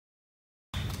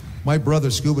My brother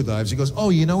scuba dives. He goes, oh,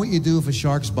 you know what you do if a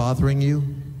shark's bothering you?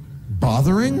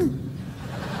 Bothering?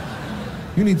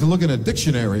 You need to look in a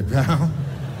dictionary, pal.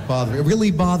 Bother. It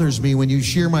really bothers me when you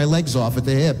shear my legs off at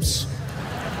the hips.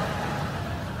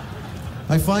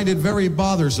 I find it very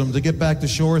bothersome to get back to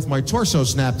shore with my torso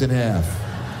snapped in half.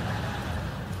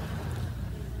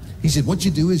 He said, what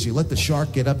you do is you let the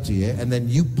shark get up to you and then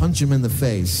you punch him in the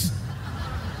face.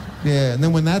 Yeah, and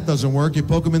then when that doesn't work, you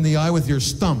poke him in the eye with your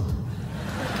stump.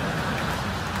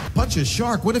 Punch a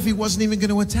shark? What if he wasn't even going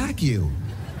to attack you?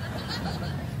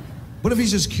 What if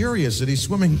he's just curious and he's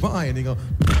swimming by and he goes,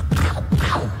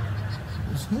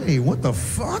 hey, what the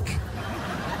fuck?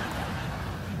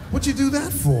 What'd you do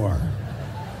that for?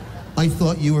 I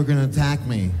thought you were going to attack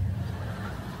me.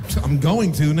 I'm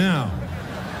going to now.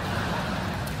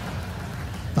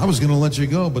 I was going to let you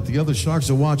go, but the other sharks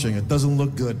are watching. It doesn't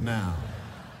look good now.